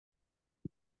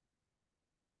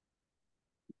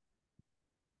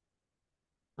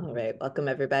right, welcome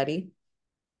everybody.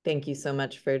 Thank you so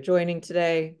much for joining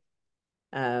today.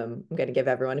 I'm going to give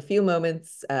everyone a few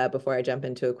moments before I jump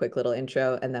into a quick little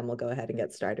intro, and then we'll go ahead and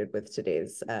get started with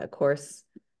today's course.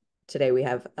 Today we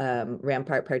have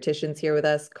Rampart Partitions here with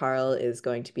us. Karl is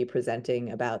going to be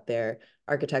presenting about their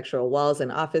architectural walls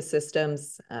and office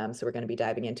systems. So we're going to be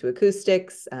diving into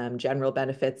acoustics, general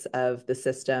benefits of the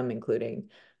system, including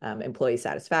employee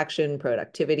satisfaction,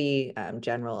 productivity,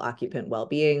 general occupant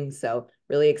well-being. So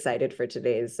really excited for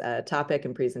today's topic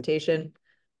and presentation.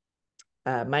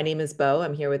 My name is Bo.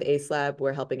 I'm here with Acelab.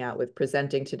 We're helping out with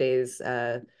presenting today's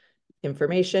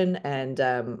information, and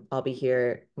I'll be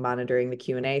here monitoring the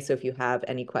Q&A. So if you have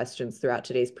any questions throughout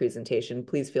today's presentation,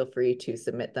 please feel free to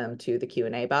submit them to the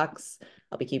Q&A box.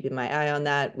 I'll be keeping my eye on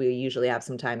that. We usually have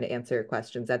some time to answer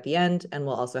questions at the end, and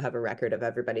we'll also have a record of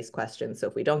everybody's questions. So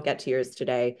if we don't get to yours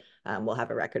today, we'll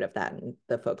have a record of that, and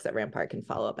the folks at Rampart can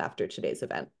follow up after today's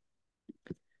event.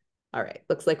 All right,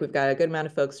 looks like we've got a good amount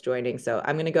of folks joining. So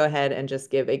I'm going to go ahead and just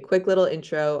give a quick little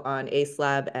intro on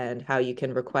Acelab and how you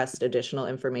can request additional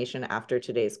information after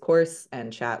today's course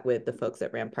and chat with the folks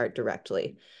at Rampart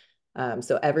directly.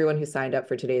 So everyone who signed up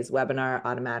for today's webinar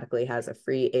automatically has a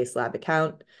free Acelab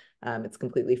account. It's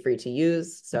completely free to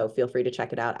use, so feel free to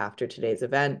check it out after today's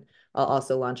event. I'll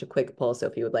also launch a quick poll, so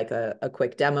if you would like a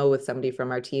quick demo with somebody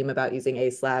from our team about using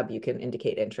Acelab, you can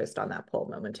indicate interest on that poll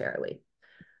momentarily.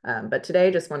 But today,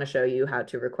 I just want to show you how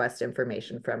to request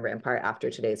information from Rampart after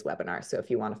today's webinar. So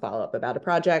if you want to follow up about a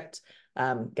project,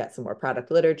 get some more product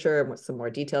literature, some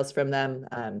more details from them,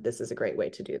 this is a great way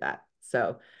to do that.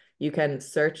 So you can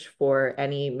search for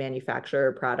any manufacturer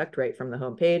or product right from the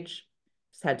homepage.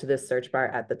 Just head to this search bar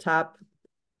at the top,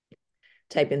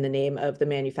 type in the name of the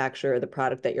manufacturer or the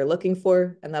product that you're looking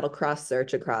for, and that'll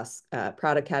cross-search across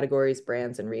product categories,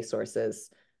 brands, and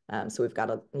resources. So we've got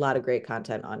a lot of great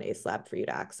content on Acelab for you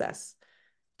to access.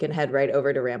 You can head right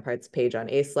over to Rampart's page on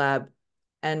Acelab,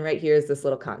 and right here is this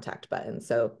little contact button.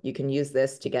 So you can use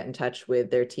this to get in touch with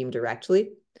their team directly.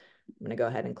 I'm going to go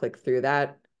ahead and click through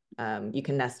that. You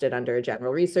can nest it under a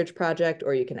general research project,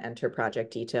 or you can enter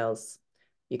project details.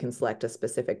 You can select a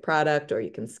specific product, or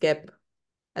you can skip,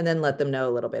 and then let them know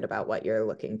a little bit about what you're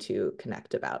looking to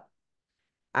connect about.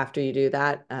 After you do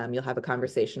that, you'll have a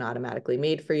conversation automatically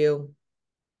made for you.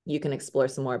 You can explore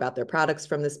some more about their products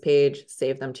from this page,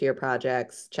 save them to your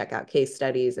projects, check out case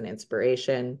studies and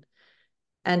inspiration.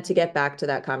 And to get back to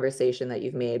that conversation that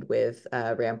you've made with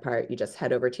Rampart, you just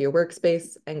head over to your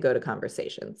workspace and go to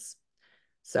conversations.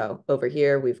 So over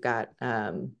here, we've got,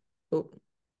 the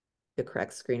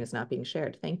correct screen is not being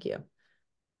shared. Thank you.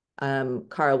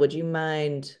 Karl, would you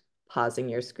mind pausing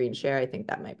your screen share? I think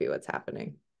that might be what's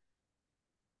happening.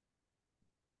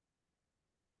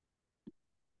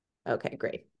 Okay,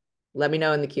 great. Let me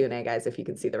know in the Q&A, guys, if you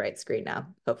can see the right screen now.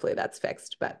 Hopefully that's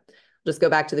fixed, but just go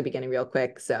back to the beginning real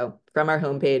quick. So from our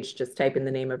homepage, just type in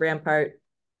the name of Rampart,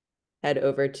 head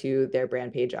over to their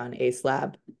brand page on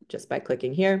Acelab just by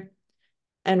clicking here.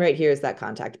 And right here is that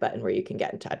contact button where you can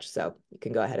get in touch. So you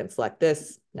can go ahead and select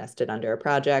this, nest it under a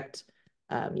project.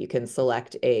 You can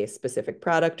select a specific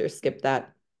product or skip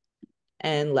that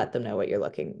and let them know what you're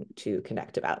looking to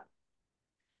connect about.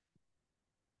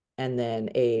 And then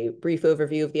a brief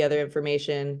overview of the other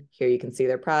information. Here you can see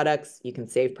their products. You can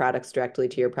save products directly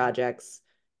to your projects.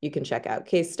 You can check out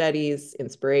case studies,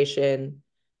 inspiration,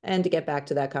 and to get back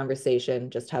to that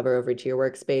conversation, just hover over to your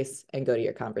workspace and go to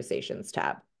your conversations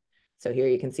tab. So here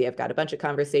you can see I've got a bunch of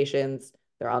conversations.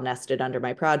 They're all nested under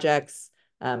my projects.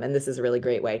 And this is a really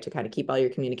great way to kind of keep all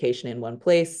your communication in one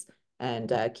place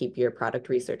and keep your product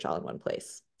research all in one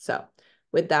place. So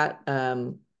with that,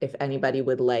 if anybody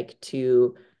would like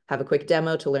to have a quick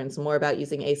demo to learn some more about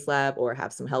using Acelab or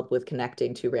have some help with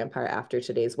connecting to Rampart after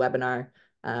today's webinar,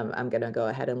 I'm going to go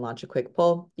ahead and launch a quick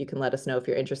poll. You can let us know if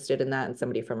you're interested in that, and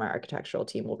somebody from our architectural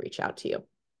team will reach out to you.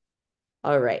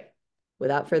 All right.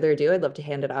 Without further ado, I'd love to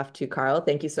hand it off to Karl.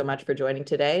 Thank you so much for joining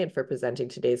today and for presenting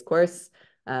today's course.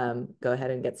 Go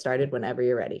ahead and get started whenever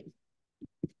you're ready.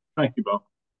 Thank you, Bo.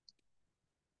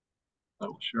 I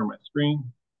will share my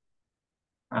screen.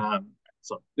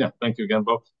 So yeah, thank you again,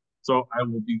 Bo. So I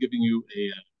will be giving you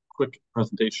a quick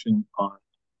presentation on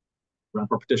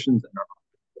Rampart partitions and our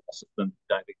system,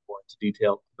 diving more into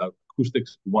detail about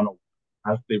Acoustics 101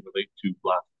 as they relate to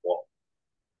glass walls.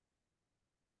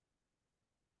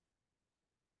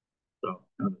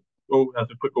 So as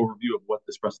a quick overview of what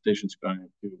this presentation is going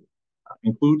to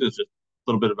include is just a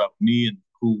little bit about me and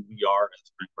who we are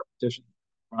as Rampart partition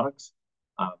products,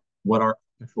 what are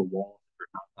architectural walls if you're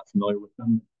not familiar with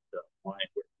them, why and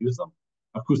where to use them.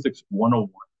 Acoustics 101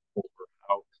 over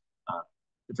how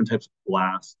different types of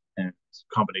glass and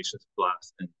combinations of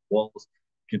glass and walls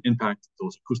can impact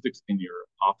those acoustics in your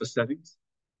office settings,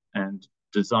 and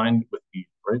designed with ease,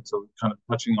 right? So kind of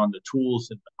touching on the tools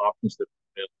and the options that are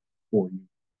available for you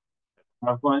at the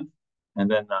product line.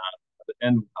 And then at the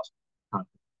end, we'll have some time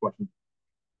for questions.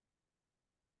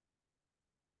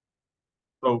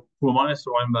 So who am I?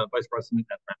 So I'm the vice president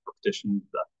at Rampart Partitions.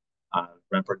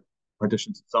 Rampart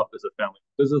Partitions itself is a family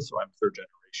business, so I'm third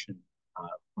generation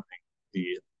running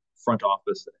the front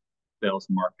office, sales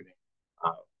and marketing,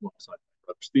 alongside my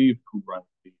brother Steve, who runs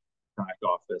the back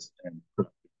office and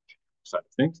production side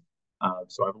of things.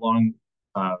 So I have a long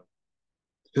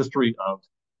history of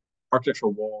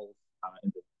architectural walls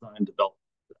and design development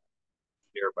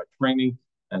here by training,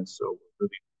 and so we're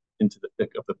really into the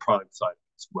thick of the product side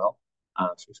as well.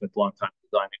 So we spent a long time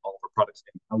designing all of our products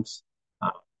in-house,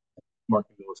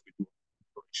 marketing those. We do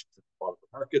operations in a lot of the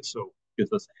markets, so it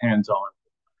gives us a hands-on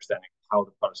understanding of how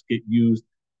the products get used,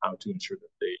 how to ensure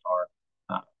that they are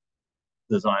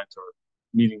designed or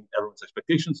meeting everyone's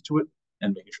expectations to it,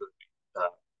 and making sure that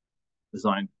we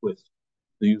design with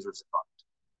the users in mind.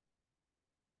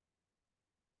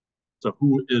 So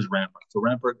who is Rampart? So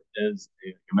Rampart is,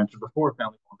 like I mentioned before,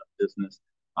 family-owned business.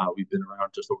 We've been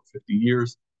around just over 50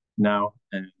 years now,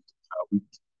 and we've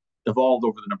evolved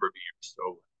over the number of years.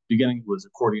 So beginning was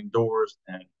accordion doors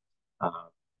and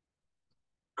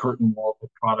curtain wall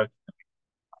product, and we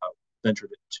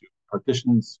ventured into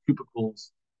partitions,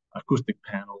 cubicles, acoustic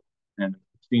panels, and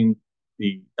we've seen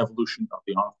the evolution of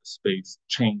the office space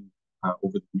change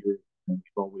over the years, and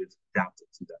we've always adapted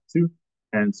to that too.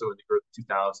 And so in the early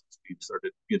 2000s, we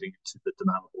started getting into the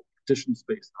demountable partition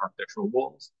space, architectural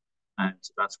walls, and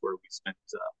so that's where we spent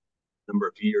a number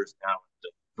of years now,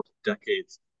 a couple of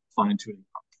decades, fine-tuning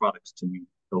our products to meet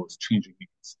those changing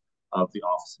needs of the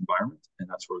office environment, and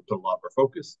that's where we put a lot of our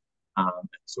focus. And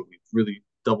so we've really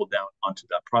doubled down onto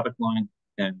that product line,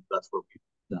 and that's where we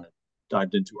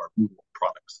dived into our movable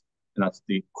products, and that's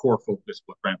the core focus.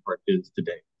 What Rampart is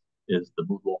today is the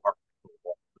movable architectural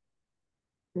wall.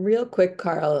 Real quick,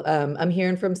 Karl, I'm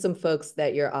hearing from some folks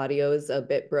that your audio is a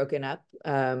bit broken up.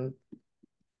 Are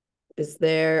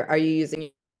you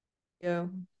using audio?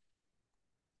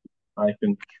 I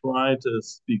can try to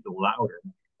speak louder.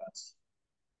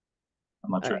 I'm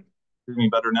not sure. Right. Hear me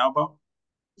better now, Bo?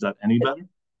 Is that any better?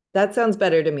 That sounds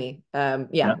better to me.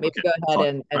 Yeah, maybe okay. Go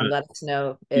ahead and let us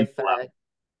know if,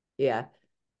 yeah.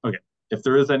 Okay, if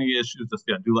there is any issues, just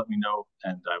do let me know,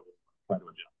 and I will try to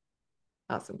adjust.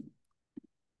 Awesome.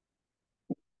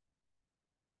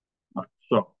 All right,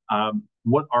 so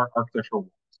what are architectural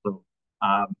walls? So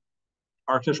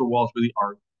architectural walls really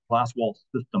are glass wall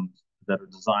systems that are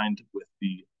designed with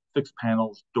the fixed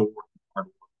panels, doors, and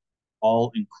hardware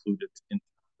all included in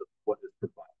what is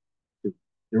provided.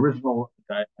 The original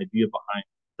idea behind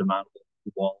the mountable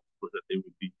walls was that they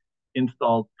would be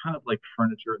installed kind of like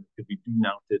furniture and could be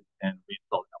demounted and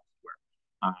reinstalled elsewhere.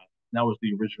 That was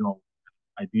the original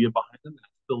idea behind them, and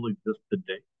it still exists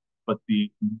today. But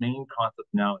the main concept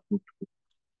now is moved towards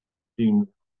being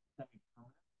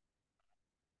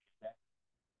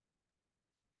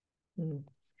semi-permanent.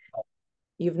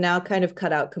 You've now kind of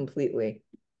cut out completely.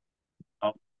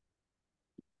 Oh.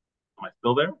 Am I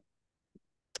still there?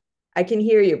 I can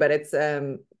hear you, but it's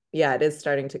yeah, it is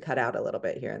starting to cut out a little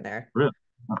bit here and there. Really?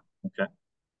 Oh, okay.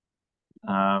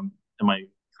 Am I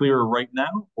clearer right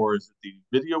now, or is it the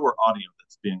video or audio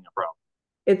that's being a problem?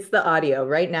 It's the audio.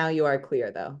 Right now you are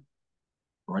clear though.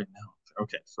 Right now.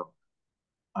 Okay, so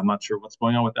I'm not sure what's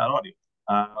going on with that audio.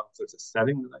 So there's a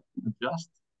setting that I can adjust.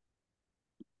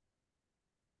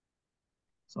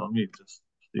 So let me just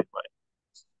see if I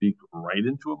speak right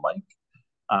into a mic.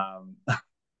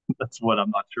 That's what I'm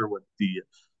not sure what the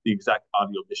exact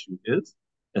audio issue is.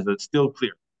 Is it still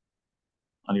clear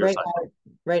on your side?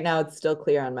 Right now it's still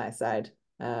clear on my side.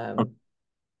 Okay.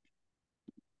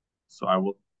 So I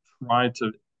will try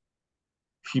to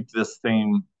keep this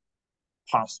same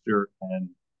posture and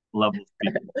level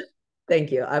speaking.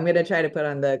 Thank you. I'm going to try to put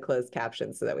on the closed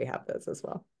captions so that we have those as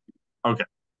well. Okay.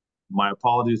 My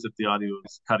apologies if the audio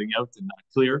is cutting out and not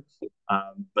clear.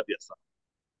 But yes,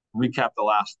 I'll recap the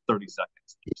last 30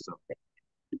 seconds. So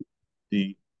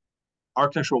the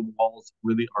architectural walls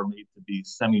really are made to be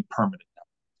semi-permanent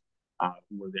now,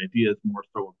 where the idea is more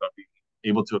so about being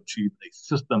able to achieve a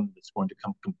system that's going to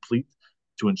come complete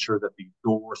to ensure that the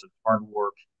doors and hardware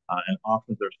and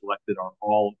options that are selected are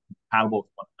all compatible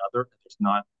with one another. There's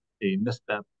not a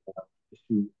misstep or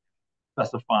issue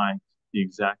specifying the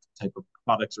exact type of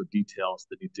products or details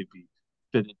that need to be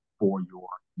fitted for your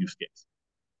use case.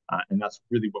 And that's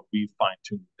really what we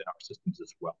fine-tune within our systems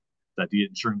as well. The idea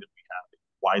ensuring that we have a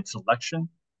wide selection,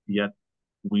 yet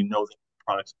we know that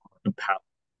products are compatible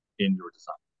in your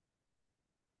design.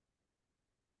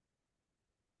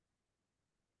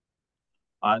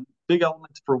 Big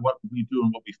element for what we do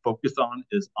and what we focus on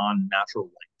is on natural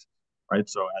light, right?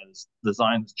 So as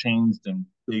design has changed and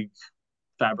big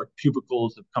fabric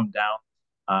cubicles have come down,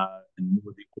 and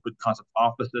with the open concept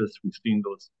offices, we've seen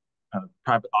those kind of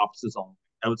private offices on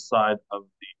the outside of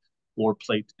the floor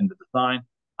plate in the design,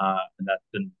 and that's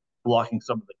been blocking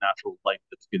some of the natural light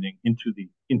that's getting into the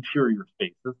interior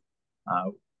spaces.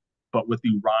 But with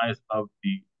the rise of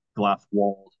the glass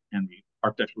walls and the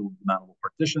architectural mountable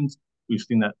partitions, we've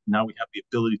seen that now we have the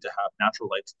ability to have natural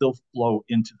light still flow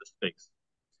into the space.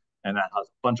 And that has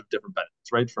a bunch of different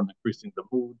benefits, right? From increasing the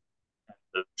mood,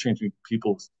 and changing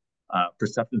people's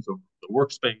perceptions of the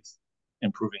workspace,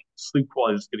 improving sleep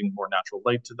quality, just getting more natural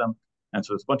light to them. And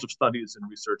so there's a bunch of studies and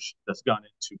research that's gone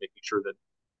into making sure that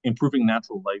improving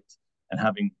natural light and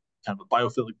having kind of a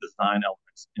biophilic design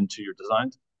elements into your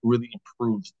designs really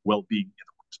improves well-being in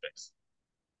the workspace.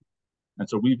 And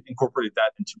so we've incorporated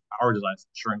that into our designs,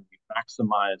 ensuring we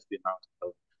maximize the amount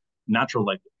of natural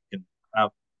light that we can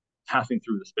have passing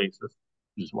through the spaces,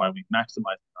 which is why we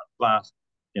maximize the amount of glass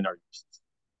in our uses.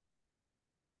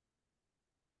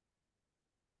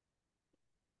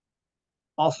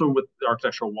 Also, with the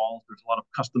architectural walls, there's a lot of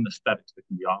custom aesthetics that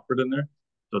can be offered in there.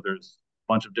 So there's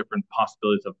a bunch of different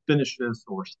possibilities of finishes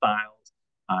or styles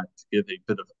to give a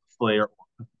bit of flair or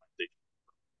customization.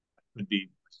 It could be,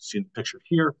 as you see in the picture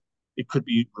here, it could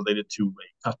be related to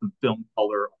a custom film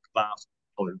color on glass,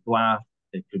 colored glass.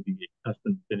 It could be a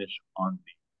custom finish on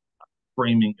the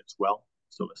framing as well.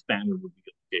 So a standard would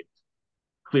be a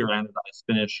clear anodized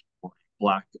finish or a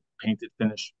black painted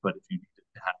finish. But if you needed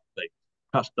to have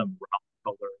a custom round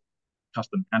color,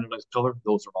 custom anodized color,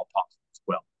 those are all possible as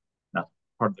well. That's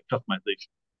part of the customization.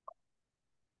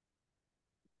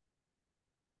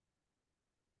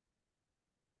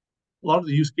 A lot of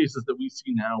the use cases that we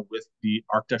see now with the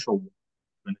architectural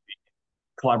going to be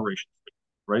collaboration space,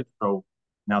 right? So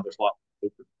now there's a lot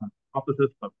of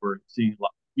offices, but we're seeing a lot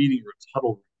of meeting rooms,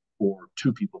 huddle rooms for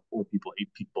 2 people, 4 people,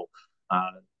 8 people.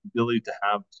 Ability to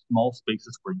have small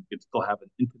spaces where you can still have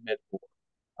an intimate or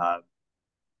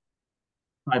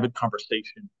private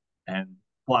conversation and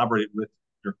collaborate with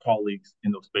your colleagues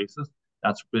in those spaces.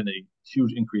 That's been a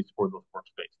huge increase for those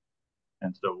workspaces.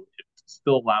 And so it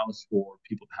still allows for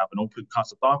people to have an open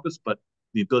concept office, but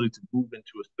the ability to move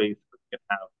into a space where you can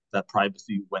have that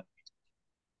privacy when needed.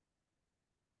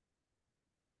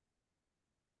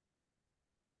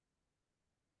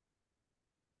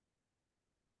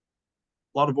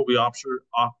 A lot of what we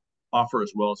offer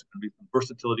as well is going to be some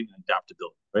versatility and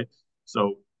adaptability, right?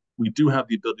 So we do have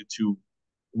the ability to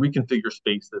reconfigure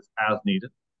spaces as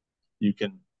needed. You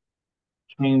can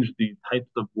change the types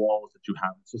of walls that you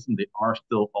have in the system. They are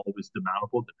still always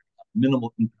demountable, that have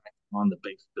minimal impact on the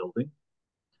base building.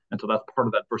 And so that's part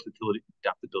of that versatility and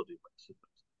adaptability of the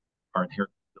systems are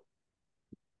inherent.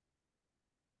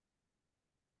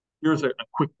 Here's a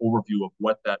quick overview of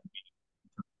what that means,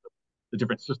 the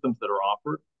different systems that are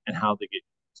offered and how they get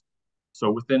used. So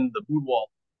within the mood wall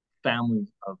family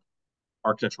of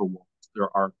architectural walls, there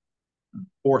are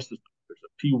 4 systems. There's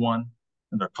a P1,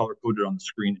 and they're color coded on the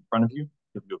screen in front of you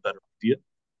to give you a better idea.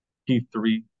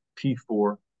 P3,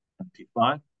 P4, and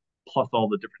P5, plus all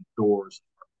the different doors.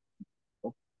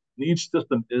 And each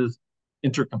system is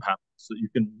intercompatible, so you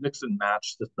can mix and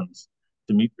match systems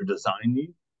to meet your design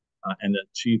needs and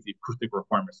achieve the acoustic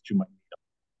requirements that you might need.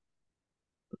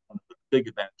 That's one of the big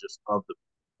advantages of the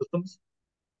systems.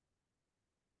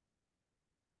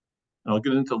 And I'll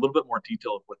get into a little bit more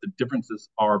detail of what the differences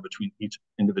are between each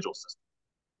individual system.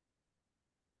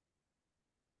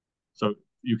 So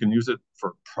you can use it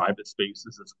for private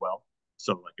spaces as well.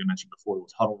 So like I mentioned before,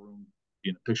 those huddle rooms,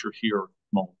 in a picture here,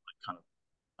 small like kind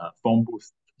of phone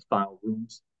booth style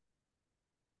rooms.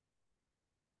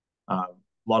 A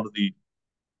lot of the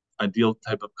ideal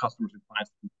type of customers and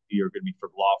clients are going to be for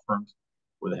law firms,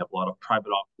 where they have a lot of private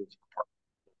offices,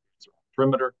 apartments around the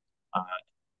perimeter,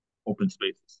 open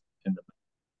spaces in the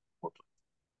workplace.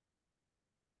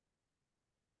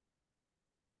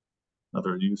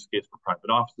 Another use case for private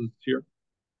offices here.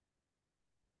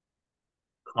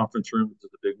 Conference rooms is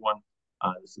a big one.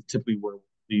 This is typically where we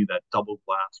see that double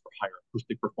glass for higher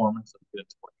acoustic performance. I'll get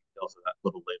into more details of that a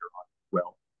little later on as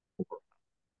well. Over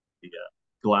the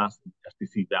glass and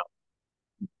SBC valve.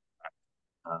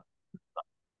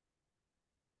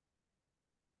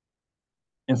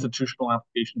 Institutional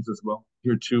applications as well.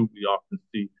 Here too, we often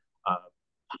see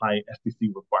high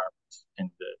SBC requirements and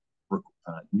the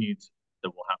needs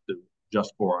that we'll have to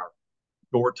adjust for our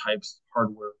door types,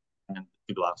 hardware, and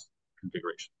the glass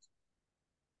configurations.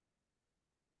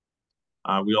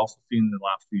 We also seen in the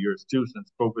last few years too,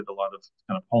 since COVID, a lot of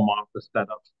kind of home office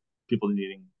setups, people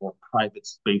needing more private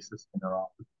spaces in their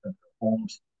offices and their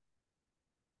homes.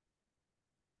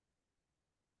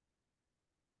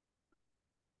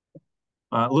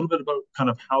 A little bit about kind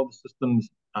of how the systems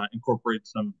incorporate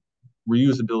some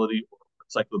reusability or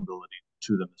recyclability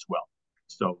to them as well.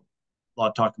 So a lot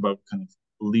of talk about kind of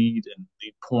lead and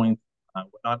lead points.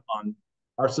 Whatnot on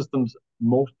our systems,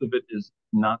 most of it is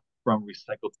not from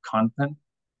recycled content,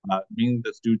 meaning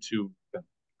that's due to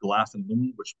glass and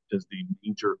aluminum, which is the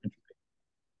major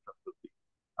interface of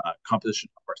the composition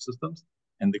of our systems.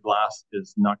 And the glass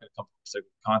is not going to come from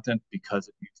recycled content because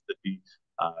it needs to be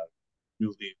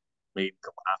newly made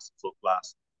glass, float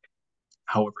glass.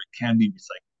 However, it can be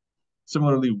recycled.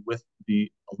 Similarly with the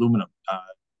aluminum,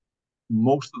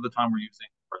 most of the time we're using,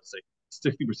 or let's say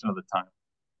 60% of the time,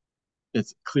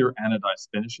 it's clear anodized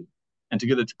finishes. And to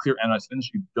get a clear anodized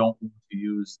finish, you don't want to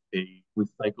use a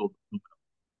recycled aluminum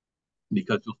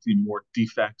because you'll see more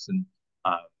defects and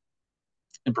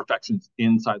imperfections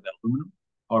inside that aluminum.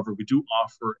 However, we do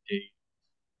offer a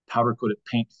powder-coated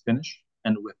paint finish,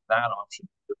 and with that option,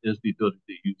 there is the ability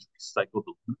to use recycled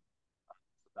aluminum.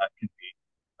 So that can be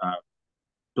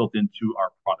built into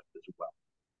our product as well.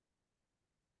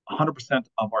 100%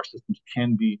 of our systems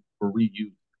can be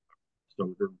reused,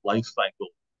 so their life cycle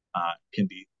can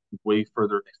be way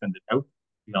further extended out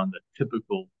beyond the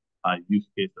typical use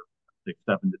case of say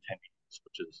 7 to 10 years,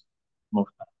 which is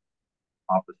most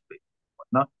office space and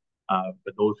whatnot.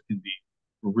 But those can be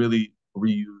really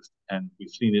reused, and we've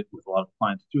seen it with a lot of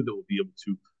clients too that will be able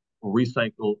to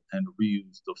recycle and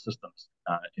reuse those systems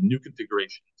in new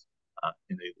configurations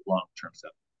in a long-term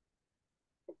setting.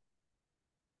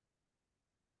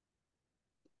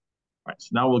 All right, so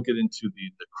now we'll get into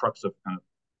the crux of kind of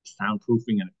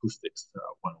soundproofing and acoustics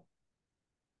 101.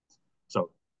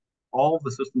 So all of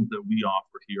the systems that we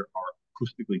offer here are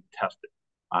acoustically tested.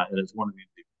 It is one of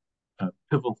the kind of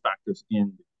pivotal factors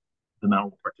in the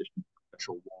mountable partition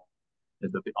architectural wall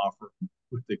is that they offer an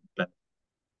acoustic benefit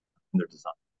in their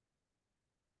design.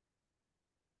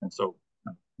 And so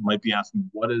you might be asking,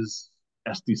 what is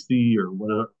SDC, or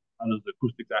how does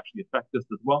acoustics actually affect this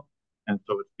as well? And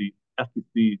so it's the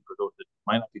SDC, for those that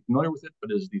might not be familiar with it,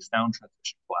 but it is the sound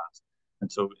transmission class.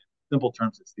 And so in simple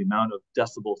terms, it's the amount of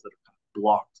decibels that are kind of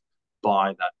blocked by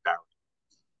that barrier,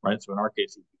 right? So in our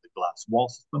case, it's the glass wall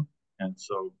system. And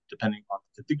so depending on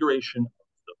the configuration of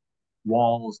the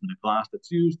walls and the glass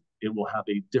that's used, it will have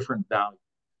a different value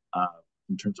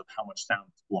in terms of how much sound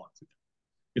is blocked.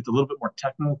 It's a little bit more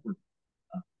technical. For,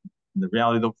 the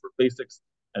reality, though, for basics,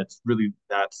 it's really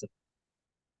that simple.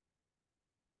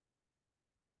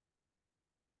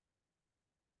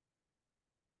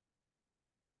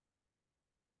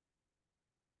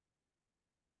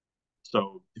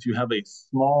 So if you have a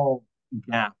small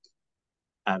gap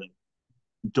at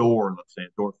a door, let's say a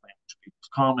door frame, which is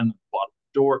common at the bottom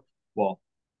of the door, well,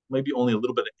 maybe only a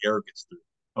little bit of air gets through.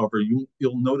 However,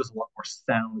 you'll notice a lot more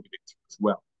sound getting through as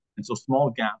well. And so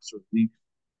small gaps or leaks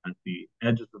at the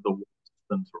edges of the wall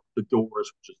systems or the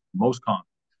doors, which is the most common,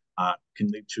 can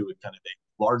lead to a kind of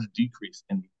a large decrease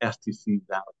in the STC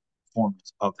value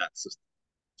performance of that system.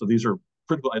 So these are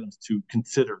critical items to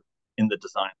consider in the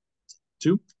design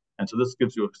too. And so this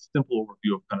gives you a simple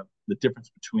overview of kind of the difference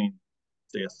between,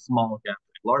 say, a small gap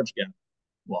and a large gap.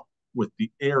 Well, with the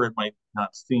air, it might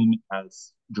not seem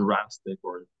as drastic,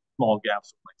 or small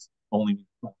gaps might only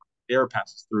mean air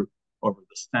passes through over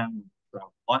the sound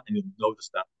throughout a lot, and you'll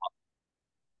notice that a lot.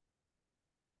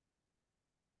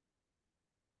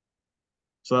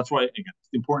 So that's why, again, it's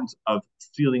the importance of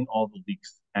sealing all the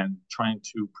leaks and trying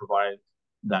to provide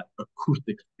that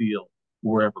acoustic feel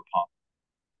wherever possible.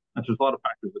 And there's a lot of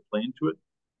factors that play into it.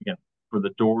 Again, for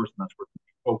the doors, and that's where the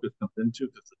focus comes into,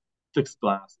 because it's fixed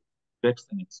glass, fixed,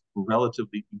 and it's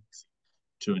relatively easy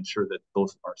to ensure that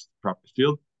those are properly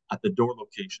sealed. At the door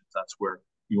locations, that's where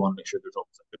you want to make sure there's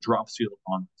always like a drop seal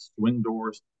on swing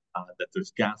doors, that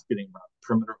there's gasketing around the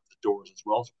perimeter of the doors as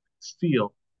well. So when they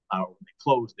seal, when they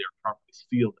close, they are properly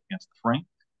sealed against the frame,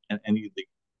 and any of the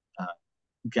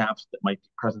gaps that might be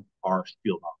present are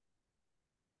sealed off.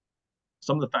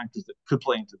 Some of the factors that could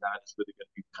play into that is really going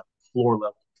to be kind of floor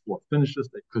level, floor finishes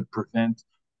that could prevent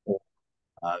or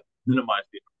minimize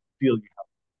the feel you have on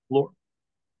the floor.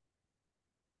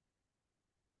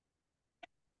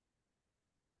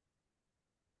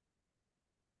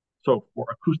 So for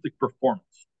acoustic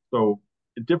performance, so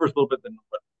it differs a little bit than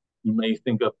what you may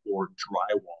think of for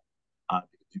drywall,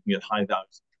 because you can get high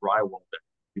values of drywall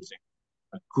using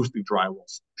acoustic drywall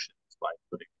solutions by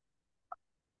putting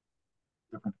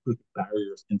different acoustic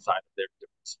barriers inside of their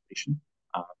different station.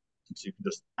 So you can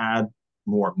just add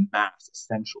more mass,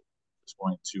 essentially, it's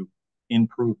going to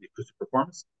improve the acoustic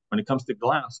performance. When it comes to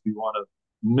glass, we want to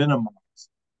minimize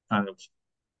kind of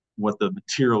what the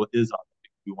material is on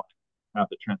it. We want to have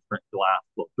the transparent glass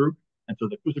flow through. And so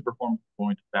the acoustic performance is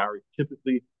going to vary.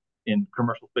 Typically in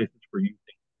commercial spaces, we're using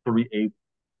 3/8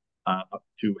 up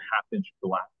to 1/2 inch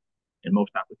glass in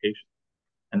most applications.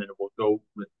 And then it will go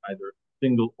with either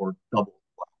single or double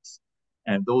glass.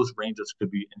 And those ranges could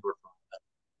be anywhere from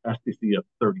an STC of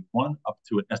 31 up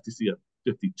to an STC of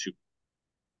 52.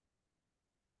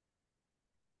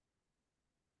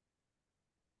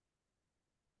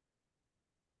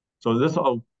 So this,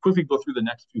 I'll quickly go through the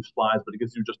next few slides, but it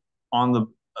gives you just on the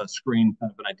screen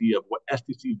kind of an idea of what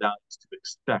STC values to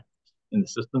expect in the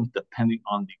systems depending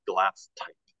on the glass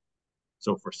type.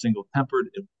 So for single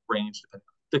tempered, it will range depending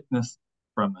on thickness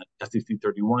from an STC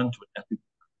 31 to an STC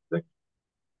 36.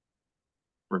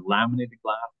 For laminated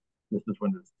glass, this is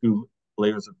when there's two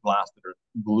layers of glass that are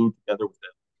glued together with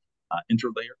an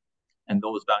interlayer, and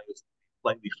those values are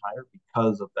slightly higher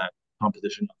because of that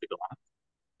composition of the glass.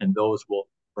 And those will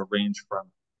range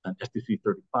from an STC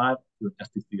 35 to an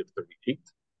STC of 38.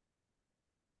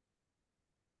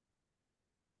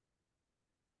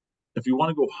 If you want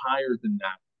to go higher than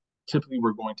that, typically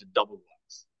we're going to double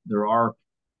glass. There are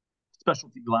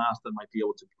specialty glass that might be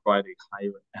able to provide a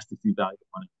higher STC value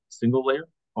on a single layer.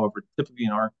 However, typically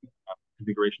in our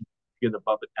configuration, to get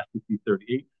above an STC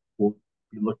 38, we'll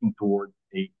be looking towards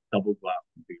a double glass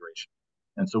configuration.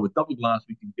 And so with double glass,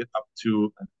 we can get up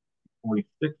to a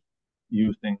 46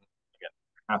 using, again,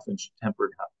 1/2 inch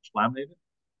tempered, 1/2 inch laminated.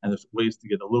 And there's ways to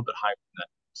get a little bit higher than that.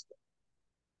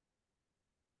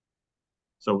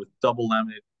 So with double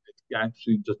laminated, it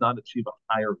actually does not achieve a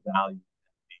higher value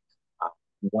than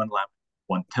the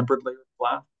one tempered layer of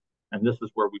glass. And this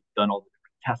is where we've done all the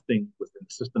different testing within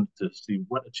the system to see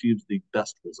what achieves the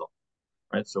best result,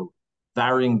 right? So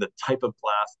varying the type of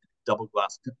glass, double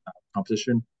glass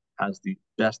composition has the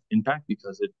best impact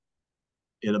because it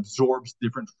absorbs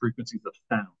different frequencies of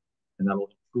sound, and that will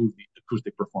improve the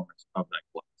acoustic performance of that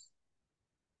glass.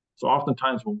 So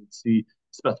oftentimes when we see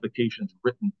specifications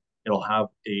written, it'll have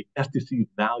a STC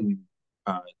value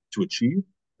to achieve,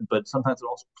 but sometimes it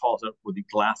also calls out for the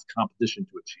glass composition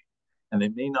to achieve. And they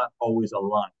may not always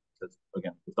align because,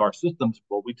 again, with our systems,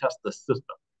 well, we test the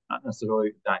system, not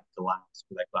necessarily that glass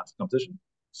for that glass composition.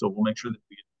 So we'll make sure that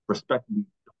we respect the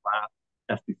glass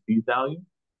STC value,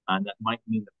 and that might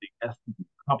mean that the STC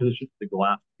composition of the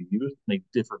glass to be used may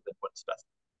differ than what's specified.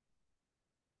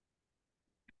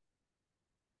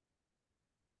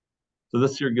 So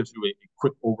this here gives you a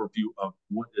quick overview of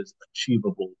what is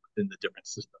achievable within the different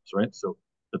systems, right? So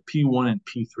the P1 and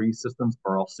P3 systems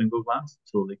are all single glass,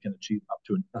 so they can achieve up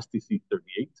to an STC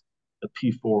 38. The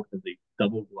P4 is a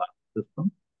double glass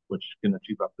system, which can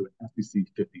achieve up to an STC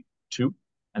 52.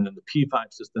 And then the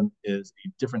P5 system is a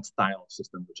different style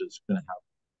system, which is going to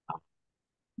have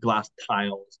glass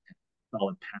tiles and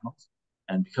solid panels.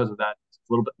 And because of that, it's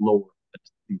a little bit lower than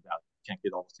STC value. You can't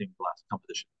get all the same glass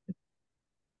composition.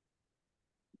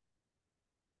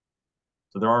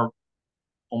 So there are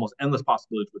almost endless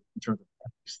possibilities in terms of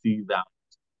STC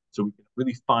values. So we can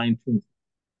really fine tune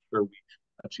where we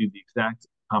achieve the exact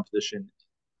composition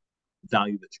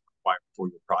value that you require for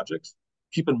your projects.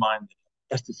 Keep in mind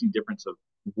that STC difference of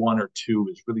 1 or 2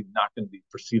 is really not going to be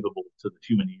perceivable to the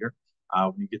human ear.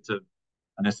 When you get to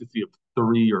an STC of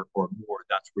 3 or more,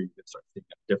 that's where you can start seeing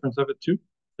a difference of it too.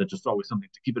 That's just always something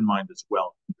to keep in mind as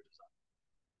well.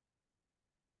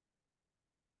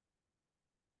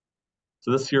 So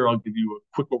this here, I'll give you a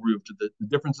quick overview of the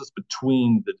differences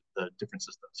between the different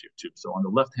systems here too. So on the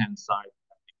left-hand side,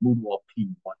 the Moodwall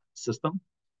P1 system.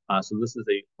 So this is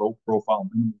a low profile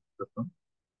minimum system.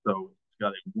 So it's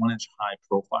got a 1-inch high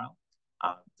profile.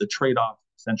 The trade-off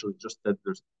essentially just that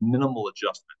there's minimal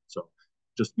adjustment. So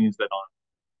it just means that on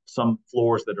some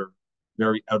floors that are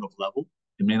very out of level,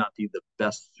 it may not be the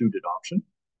best suited option,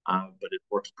 but it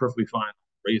works perfectly fine on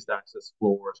raised access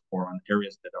floors or on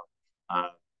areas that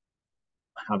are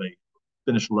have a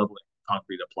finished leveling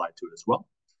concrete applied to it as well.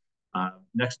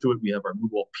 Next to it, we have our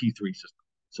Moodwall P3 system.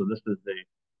 So this is a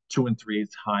 2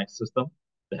 3/8 high system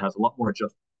that has a lot more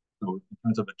adjustment. So in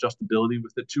terms of adjustability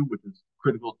with it too, which is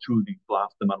critical to the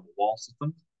glass demountable wall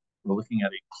systems, we're looking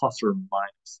at a plus or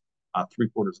minus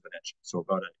 3/4 of an inch. So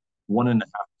about a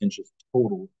 1.5 inches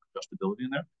total adjustability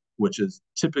in there, which is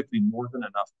typically more than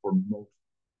enough for most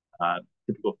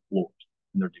typical floors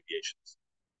and their deviations.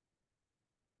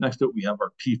 Next to it, we have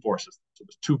our P4 system. So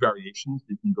there's 2 variations.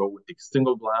 You can go with a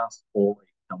single glass or a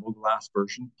double glass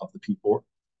version of the P4,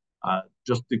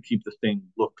 just to keep the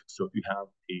same look. So if you have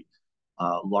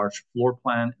a large floor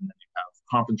plan and then you have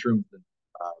conference rooms and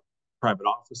private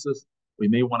offices, we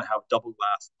may want to have double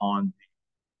glass on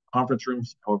conference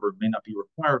rooms. However, it may not be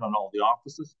required on all the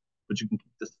offices, but you can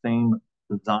keep the same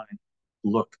design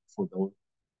look for those.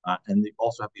 And they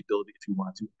also have the ability, if you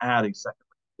want to add a second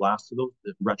glass to those,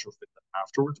 to retrofit them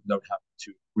afterwards without having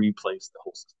to replace the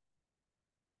whole system.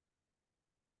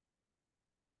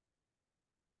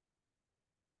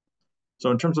 So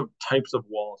in terms of types of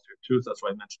walls here too, so that's why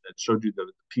I mentioned it showed you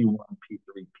the P1,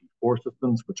 P3, P4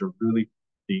 systems, which are really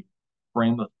the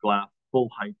frameless glass full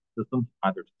height systems,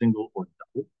 either single or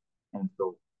double. And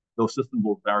so those systems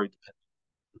will vary depending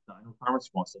on design requirements.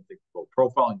 You want something low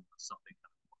profile, you want something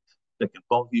thick and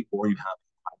bulky, or you have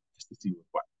high STC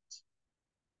requirements.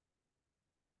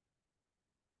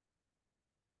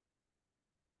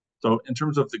 So in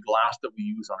terms of the glass that we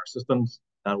use on our systems,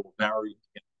 that will vary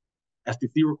in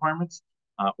STC requirements,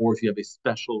 or if you have a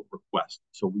special request.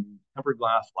 So we use tempered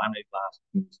glass, laminated glass,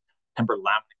 we use tempered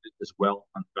laminated as well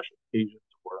on special occasions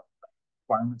or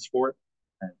requirements for it.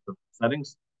 And for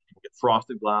settings, you can get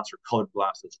frosted glass or colored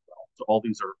glass as well. So all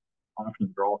these are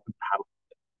options that are all compatible.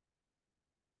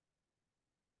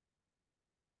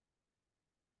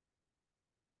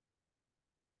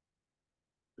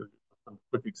 Some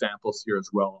quick examples here as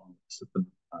well on the system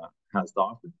has to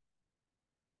offer.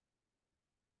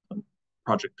 Some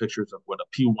project pictures of what a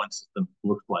P1 system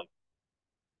looks like.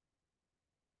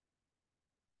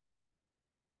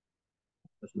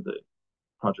 This is a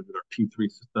project with our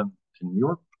P3 system in New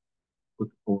York. Quick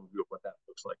overview of what that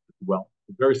looks like as well.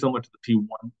 Very similar to the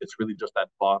P1, it's really just that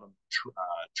bottom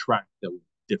track that was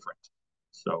different.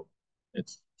 So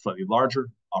it's slightly larger,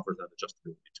 offers that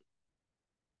adjustability to it.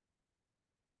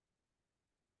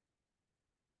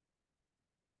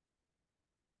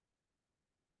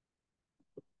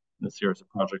 This here is a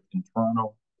project in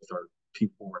Toronto with our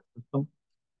P4 system.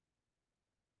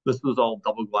 This was all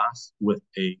double glass with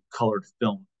a colored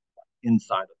film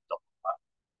inside of double glass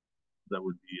that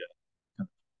would be kind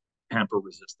of tamper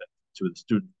resistant to the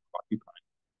student occupying.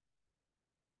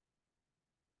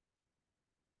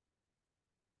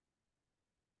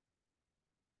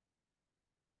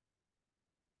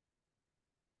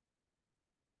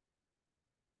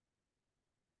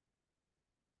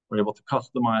 We're able to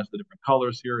customize the different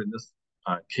colors here. In this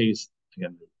case,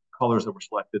 again, the colors that were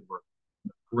selected were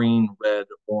green, red,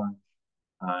 orange,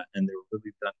 and they were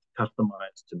really then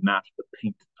customized to match the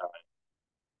paint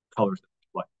colors that were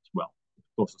selected as well. As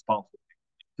close as possible,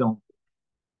 film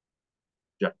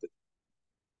projected.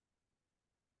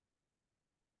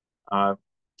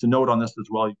 To note on this as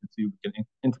well, you can see we can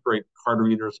integrate card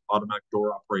readers, automatic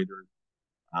door operators,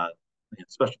 and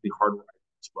specialty hardware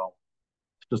as well.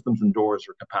 Systems and doors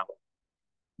are compatible.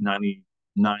 99%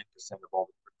 of all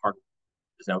the hardware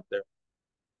is out there.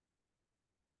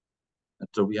 And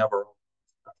so we have our own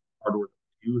hardware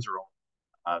that we use, our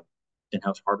own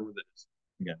in-house hardware that is,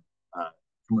 again,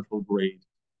 commercial grade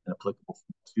and applicable for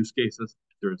most use cases.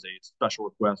 If there is a special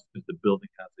request because the building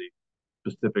has a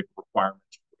specific requirement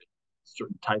for a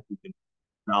certain type, we can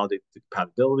validate the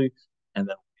compatibility, and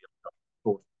then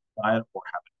we'll be able to buy it or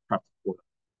have it prepped for them.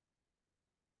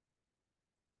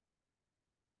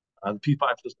 The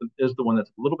P5 system is the one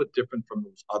that's a little bit different from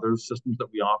those other systems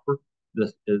that we offer.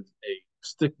 This is a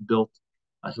stick-built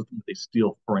system with a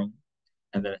steel frame,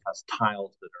 and then it has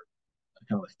tiles that are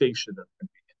kind of a fascia that can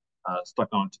be stuck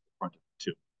onto the front of it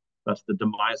too. That's the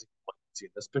demising one you see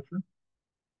in this picture.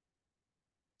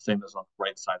 Same as on the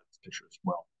right side of this picture as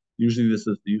well. Usually this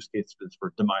is the use case is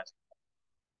for demising.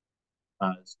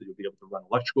 So you'll be able to run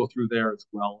electrical through there as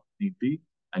well if need be,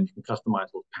 and you can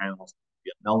customize those panels to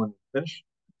get melanin finish.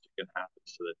 You can have it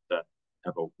so that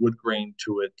have a wood grain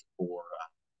to it or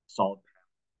solid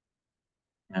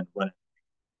panel. And when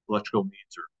electrical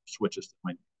needs or switches that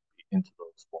might be into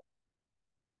those walls.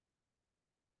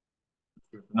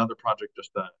 There's another project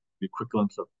just to be a quick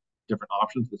glimpse of different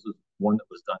options. This is one that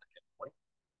was done in white.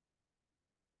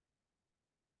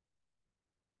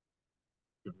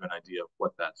 Give you an idea of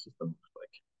what that system looks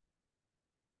like.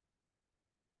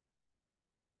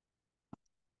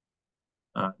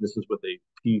 This is with a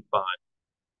P5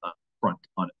 front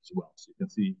on it as well. So you can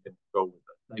see you can go with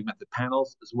the segmented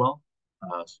panels as well.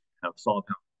 So you have solid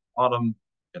panel bottom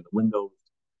and the windows,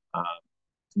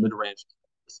 mid-range.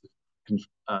 This can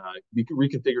be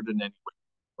reconfigured in any way,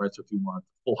 right? So if you want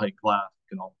full height glass, it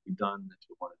can also be done. If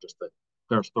you want just a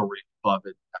clear story above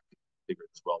it, that can be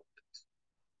configured as well.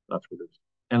 That's where there's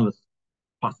endless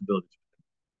possibilities.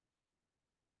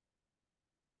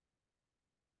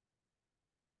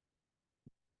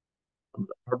 Some of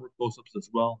the hardware close-ups as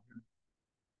well.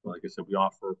 Like I said, we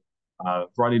offer a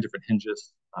variety of different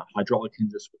hinges, hydraulic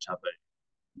hinges, which have a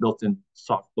built-in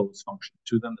soft close function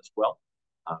to them as well.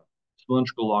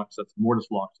 Cylindrical lock sets, mortise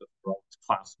lock sets are always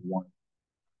class 1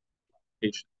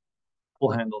 application.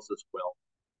 Pull handles as well.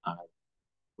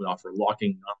 We offer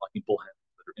locking, non-locking pull handles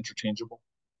that are interchangeable.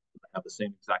 They have the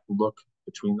same exact look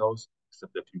between those,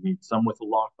 except if you need some with a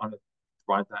lock on it,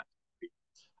 provide that. Be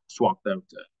swapped out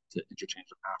to interchange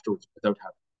them afterwards without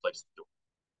having to replace the door.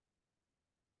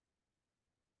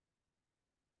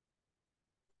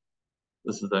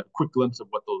 This is a quick glimpse of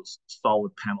what those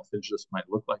solid panel hinges might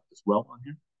look like as well on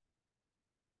here.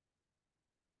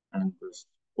 And there's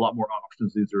a lot more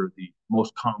options. These are the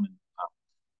most common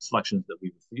selections that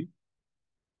we receive.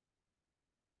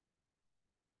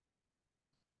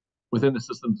 Within the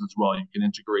systems as well, you can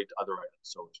integrate other items.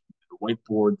 So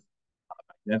whiteboards,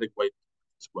 magnetic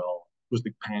whiteboards as well,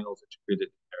 acoustic panels integrated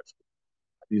in there. So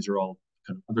these are all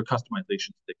kind of other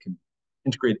customizations that can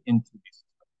integrate into these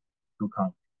to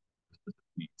accommodate specific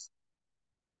needs.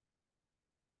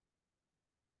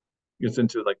 Gets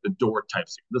into like the door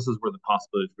types here. This is where the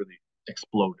possibilities really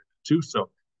exploded too. So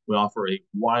we offer a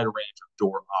wide range of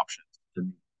door options to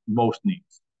meet most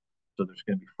needs. So there's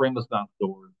going to be frameless glass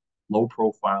doors, low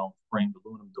profile framed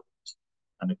aluminum doors,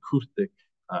 and acoustic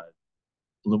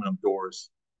aluminum doors,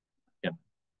 and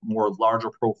more larger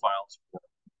profiles for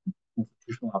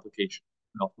institutional application.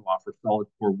 We also offer solid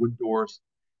core wood doors,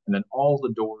 and then all the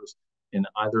doors in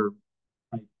either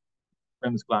type,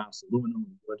 frameless glass, aluminum,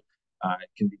 and wood,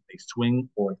 can be a swing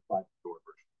or a sliding door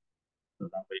version. So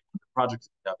that way, in the projects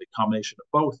have a combination of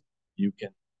both. You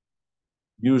can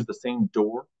use the same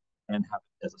door and have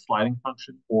it as a sliding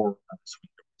function or a swing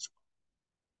door as well.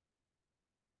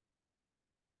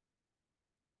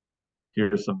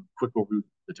 Here's some quick overview of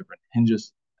the different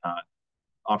hinges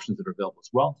options that are available as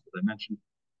well. So as I mentioned,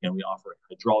 and we offer a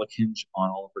hydraulic hinge on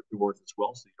all of our doors as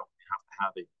well, so you don't have to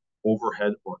have a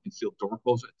overhead or concealed door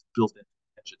closer. It's built into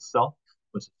the hinge itself,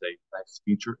 which is a nice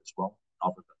feature as well. It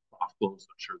offers a soft close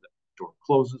to ensure that the door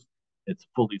closes. It's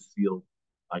fully sealed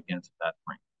against that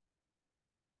frame.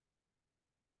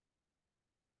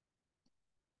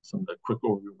 Some of the quick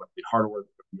overview of what the hardware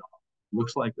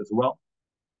looks like as well.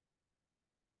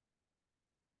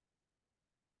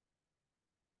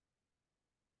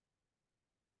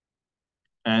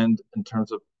 And in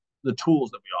terms of the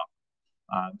tools that we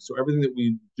offer. So everything that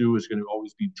we do is going to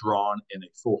always be drawn in a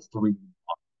full 3D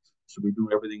model. So we do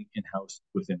everything in-house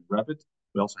within Revit.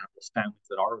 We also have those families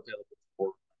that are available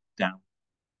for down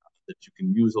that you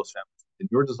can use those families in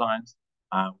your designs.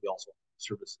 We also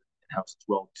service in-house as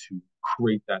well to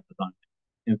create that design,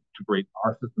 integrate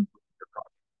our systems with your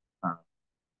project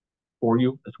for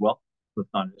you as well. So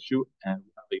it's not an issue. And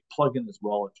we have a plugin as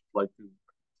well if you'd like to.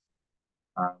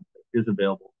 It is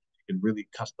available. You can really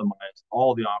customize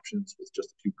all the options with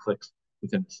just a few clicks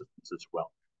within the systems as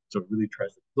well. So it really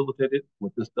tries to facilitate it.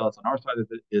 What this does on our side of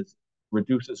it is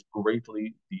reduces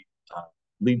greatly the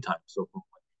lead time. So from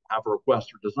when you have a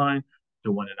request or design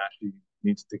to when it actually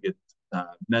needs to get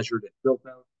measured and built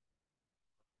out.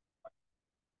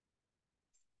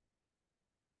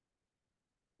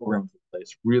 Programs in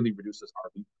place really reduces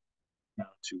our lead time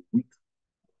down to weeks,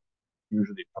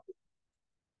 usually a couple of weeks.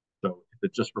 So if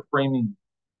it's just for framing,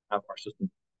 have our system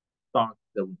stock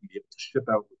that will be able to ship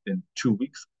out within 2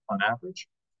 weeks on average.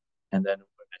 And then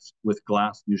when it's with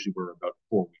glass, usually we're about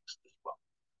 4 weeks as well.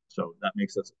 So that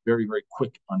makes us very, very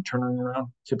quick on turning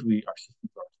around. Typically, our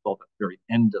systems are installed at the very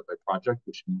end of a project,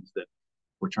 which means that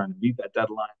we're trying to meet that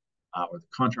deadline, or the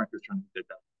contractor is trying to meet that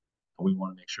deadline. And we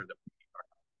want to make sure that we are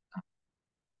not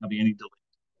having any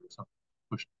delays or something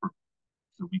pushed through,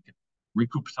 so we can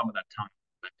recoup some of that time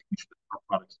by making sure that our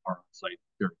products are on site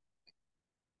very.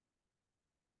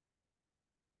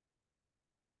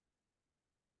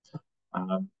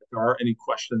 If there are any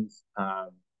questions,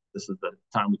 this is the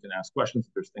time we can ask questions.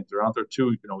 If there's things that are out there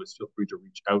too, you can always feel free to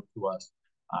reach out to us.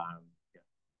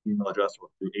 Email address or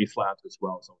through Acelab as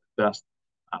well is always best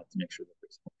to make sure that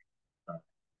there's something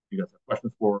you guys have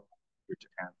questions for, here to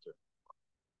answer.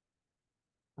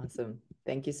 Awesome.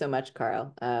 Thank you so much,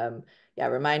 Karl. Yeah,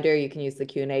 reminder, you can use the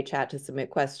Q&A chat to submit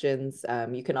questions.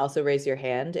 You can also raise your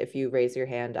hand. If you raise your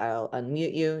hand, I'll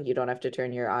unmute you. You don't have to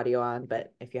turn your audio on,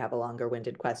 but if you have a longer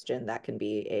winded question, that can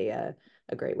be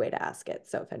a great way to ask it.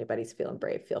 So if anybody's feeling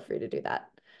brave, feel free to do that.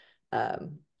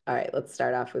 All right, let's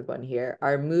start off with one here.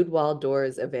 Are mood wall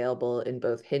doors available in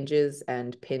both hinges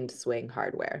and pinned swing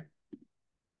hardware?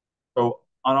 So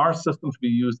on our systems, we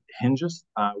use hinges.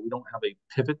 We don't have a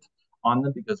pivot on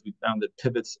them because we found that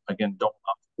pivots, again, don't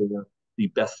offer the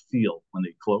best seal when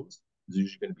they close. There's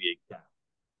usually going to be a gap.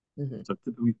 Mm-hmm. So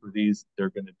typically for these,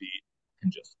 they're going to be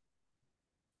hinges.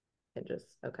 Hinges.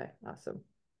 Okay, awesome.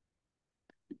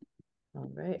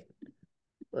 All right.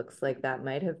 Looks like that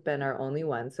might have been our only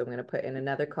one. So I'm going to put in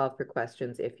another call for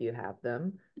questions if you have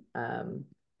them.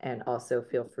 And also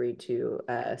feel free to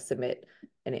submit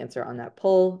an answer on that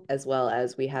poll, as well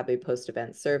as we have a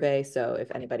post-event survey. So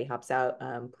if anybody hops out,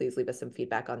 please leave us some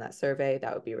feedback on that survey.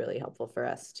 That would be really helpful for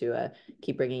us to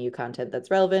keep bringing you content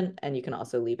that's relevant. And you can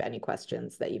also leave any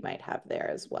questions that you might have there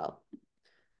as well.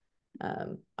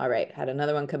 All right, had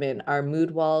another one come in. Are mood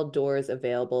wall doors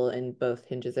available in both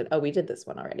hinges and, oh, we did this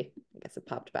one already. I guess it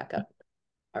popped back up.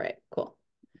 All right, cool.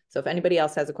 So if anybody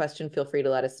else has a question, feel free to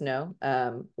let us know.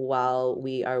 While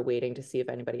we are waiting to see if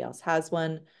anybody else has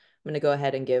one, I'm going to go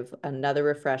ahead and give another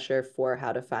refresher for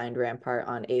how to find Rampart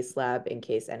on Acelab in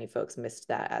case any folks missed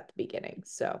that at the beginning.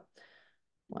 So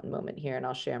one moment here and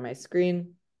I'll share my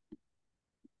screen.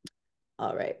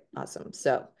 All right, awesome.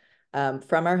 So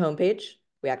from our homepage,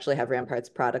 we actually have Rampart's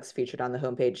products featured on the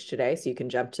homepage today. So you can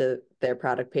jump to their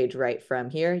product page right from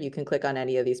here. You can click on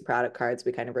any of these product cards.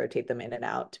 We kind of rotate them in and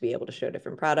out to be able to show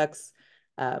different products.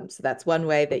 So that's one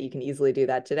way that you can easily do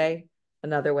that today.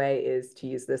 Another way is to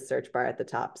use this search bar at the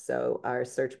top. So our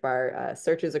search bar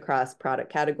searches across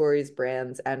product categories,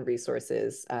 brands, and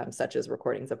resources, such as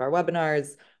recordings of our webinars,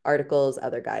 articles,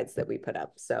 other guides that we put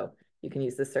up. So you can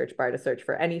use the search bar to search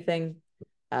for anything.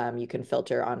 You can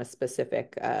filter on a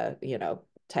specific,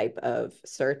 type of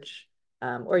search,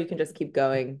 or you can just keep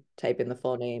going, type in the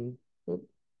full name,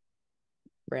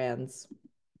 brands.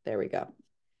 There we go.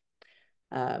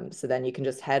 So then you can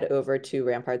just head over to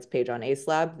Rampart's page on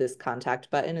Acelab. This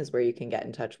contact button is where you can get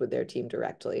in touch with their team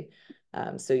directly.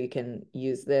 So you can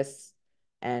use this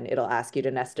and it'll ask you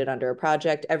to nest it under a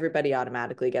project. Everybody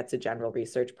automatically gets a general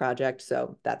research project.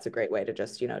 So that's a great way to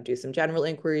just, do some general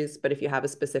inquiries. But if you have a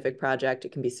specific project,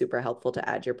 it can be super helpful to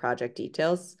add your project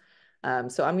details.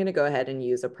 So I'm going to go ahead and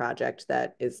use a project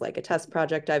that is like a test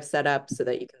project I've set up so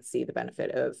that you can see the benefit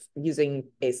of using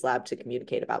Acelab to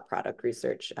communicate about product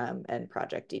research and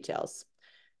project details.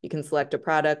 You can select a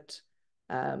product.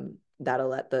 That'll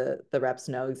let the reps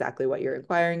know exactly what you're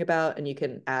inquiring about, and you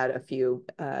can add a few,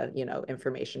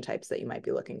 information types that you might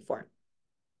be looking for.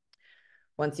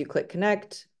 Once you click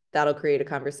connect, that'll create a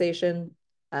conversation,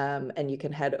 and you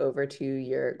can head over to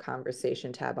your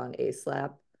conversation tab on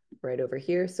Acelab right over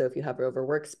here. So if you hover over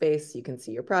workspace, you can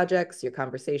see your projects, your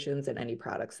conversations, and any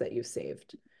products that you've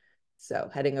saved. So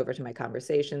heading over to my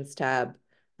conversations tab,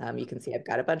 you can see I've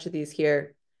got a bunch of these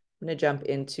here. I'm going to jump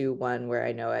into one where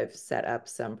I know I've set up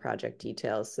some project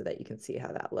details so that you can see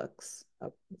how that looks.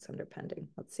 Oh, it's under pending.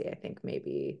 Let's see. I think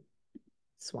maybe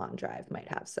Swan Drive might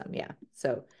have some. Yeah.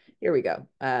 So here we go.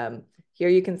 Here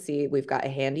you can see we've got a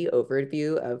handy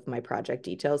overview of my project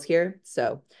details here.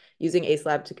 So using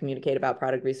Acelab to communicate about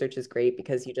product research is great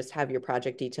because you just have your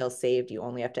project details saved. You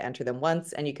only have to enter them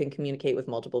once and you can communicate with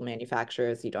multiple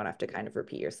manufacturers. You don't have to kind of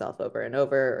repeat yourself over and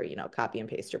over or, copy and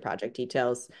paste your project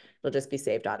details. It'll just be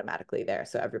saved automatically there.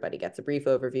 So everybody gets a brief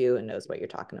overview and knows what you're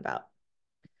talking about.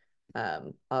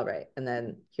 All right, and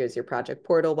then here's your project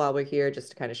portal while we're here, just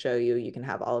to kind of show you, you can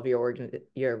have all of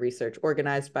your research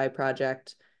organized by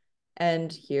project.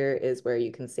 And here is where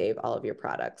you can save all of your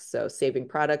products. So saving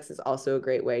products is also a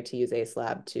great way to use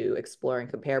Acelab to explore and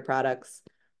compare products.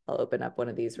 I'll open up one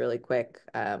of these really quick.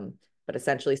 But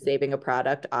essentially saving a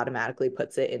product automatically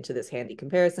puts it into this handy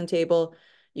comparison table.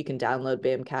 You can download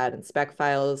BIM, CAD, and Spec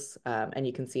files, and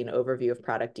you can see an overview of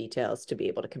product details to be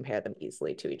able to compare them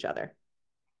easily to each other.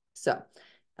 So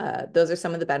those are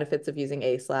some of the benefits of using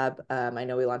Acelab. I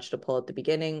know we launched a poll at the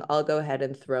beginning. I'll go ahead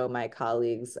and throw my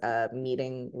colleague's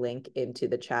meeting link into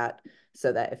the chat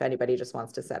so that if anybody just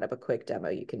wants to set up a quick demo,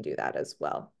 you can do that as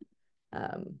well.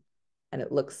 And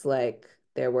it looks like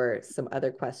there were some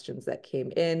other questions that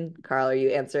came in. Karl, are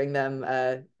you answering them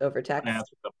over text? I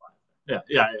answered them.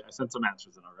 Yeah, I sent some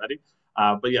answers in already.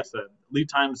 But yes, lead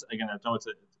times, again, I know it's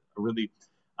a really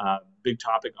big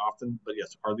topic often, but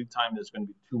yes, our lead time is going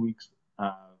to be 2 weeks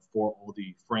for all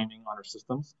the framing on our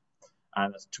systems.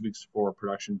 And that's 2 weeks for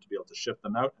production to be able to ship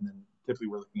them out. And then typically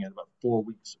we're looking at about 4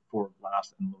 weeks for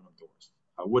glass and aluminum doors.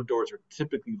 Wood doors are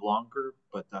typically longer,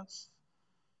 but that's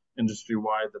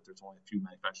industry-wide that there's only a few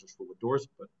manufacturers for wood doors,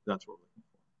 but that's what we're looking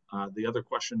for. The other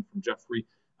question from Jeffrey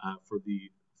for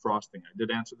the frosting, I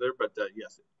did answer there, but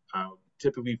yes,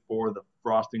 typically for the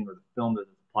frosting or the film that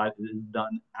is applied, it is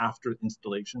done after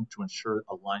installation to ensure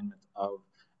alignment of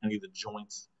any of the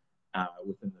joints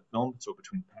within the film, so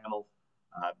between panels.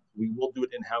 We will do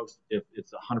it in-house if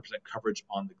it's 100% coverage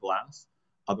on the glass.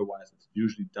 Otherwise, it's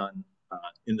usually done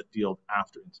in the field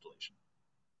after installation.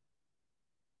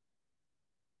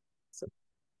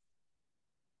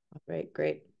 All right,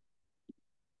 great.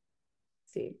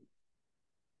 Let's see.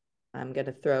 I'm going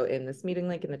to throw in this meeting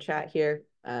link in the chat here.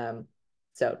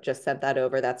 So just sent that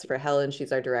over. That's for Helen.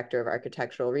 She's our director of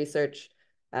architectural research,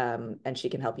 and she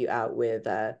can help you out with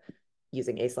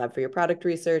using Acelab for your product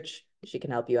research. She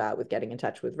can help you out with getting in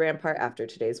touch with Rampart after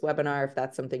today's webinar, if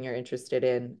that's something you're interested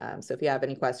in. So if you have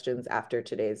any questions after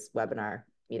today's webinar,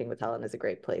 meeting with Helen is a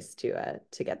great place to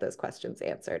get those questions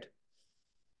answered.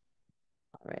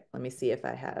 All right, let me see if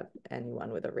I have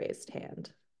anyone with a raised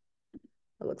hand.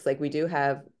 It looks like we do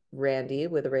have Randy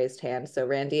with a raised hand. So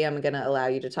Randy, I'm going to allow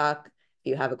you to talk. If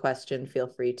you have a question, feel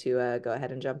free to go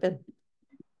ahead and jump in.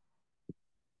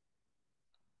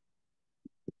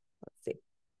 Let's see.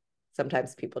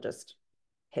 Sometimes people just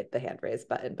hit the hand raise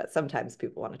button, but sometimes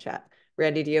people want to chat.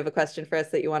 Randy, do you have a question for us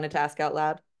that you wanted to ask out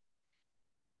loud?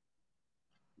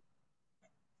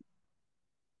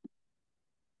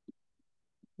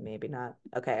 Maybe not.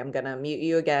 Okay, I'm going to mute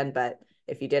you again, but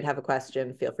if you did have a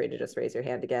question, feel free to just raise your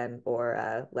hand again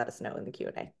or let us know in the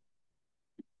Q&A.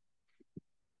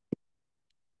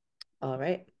 All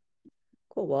right.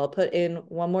 Cool. Well, I'll put in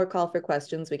one more call for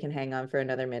questions. We can hang on for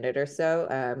another minute or so.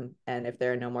 And if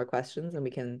there are no more questions, then we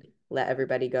can let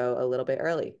everybody go a little bit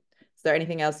early. Is there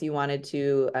anything else you wanted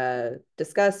to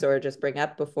discuss or just bring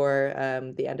up before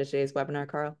the end of today's webinar,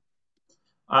 Karl?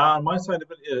 On my side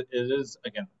of it, it is,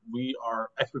 again, we are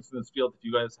experts in this field. If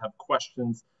you guys have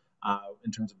questions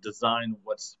in terms of design,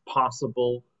 what's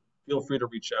possible, feel free to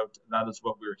reach out. That is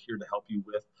what we're here to help you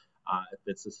with. If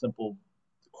it's a simple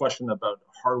question about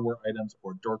hardware items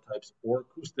or door types or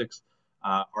acoustics,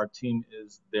 our team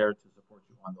is there to support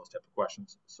you on those type of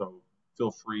questions. So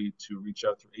feel free to reach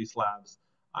out through Acelabs,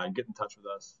 get in touch with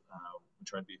us. We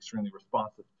try to be extremely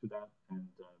responsive to that. And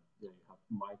yeah, you have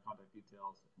my contact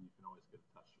details, and you can always get in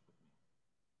touch with me.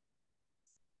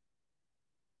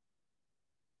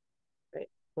 Great.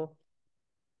 Cool.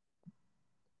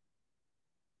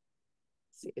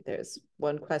 Let's see, there's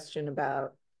one question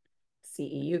about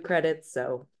CEU credits.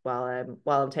 So while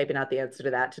I'm typing out the answer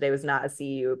to that, today was not a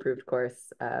CEU approved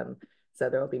course. So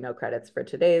there will be no credits for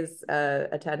today's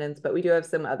attendance, but we do have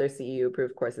some other CEU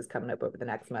approved courses coming up over the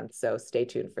next month. So stay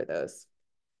tuned for those.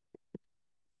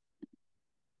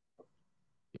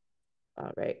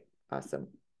 All right, awesome.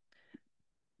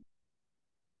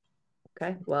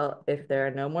 Okay, well, if there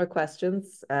are no more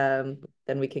questions, then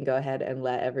we can go ahead and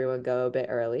let everyone go a bit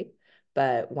early.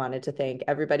 But wanted to thank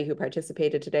everybody who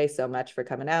participated today so much for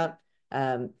coming out.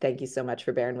 Thank you so much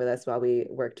for bearing with us while we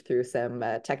worked through some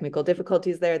technical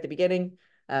difficulties there at the beginning.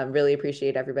 Really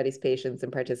appreciate everybody's patience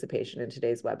and participation in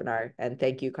today's webinar. And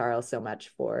thank you, Karl, so much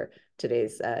for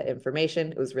today's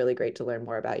information. It was really great to learn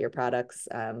more about your products.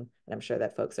 And I'm sure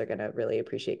that folks are going to really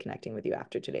appreciate connecting with you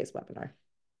after today's webinar.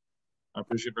 I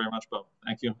appreciate it very much, Bo.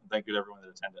 Thank you. Thank you to everyone that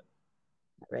attended.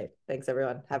 All right. Thanks,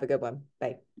 everyone. Have a good one.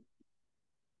 Bye.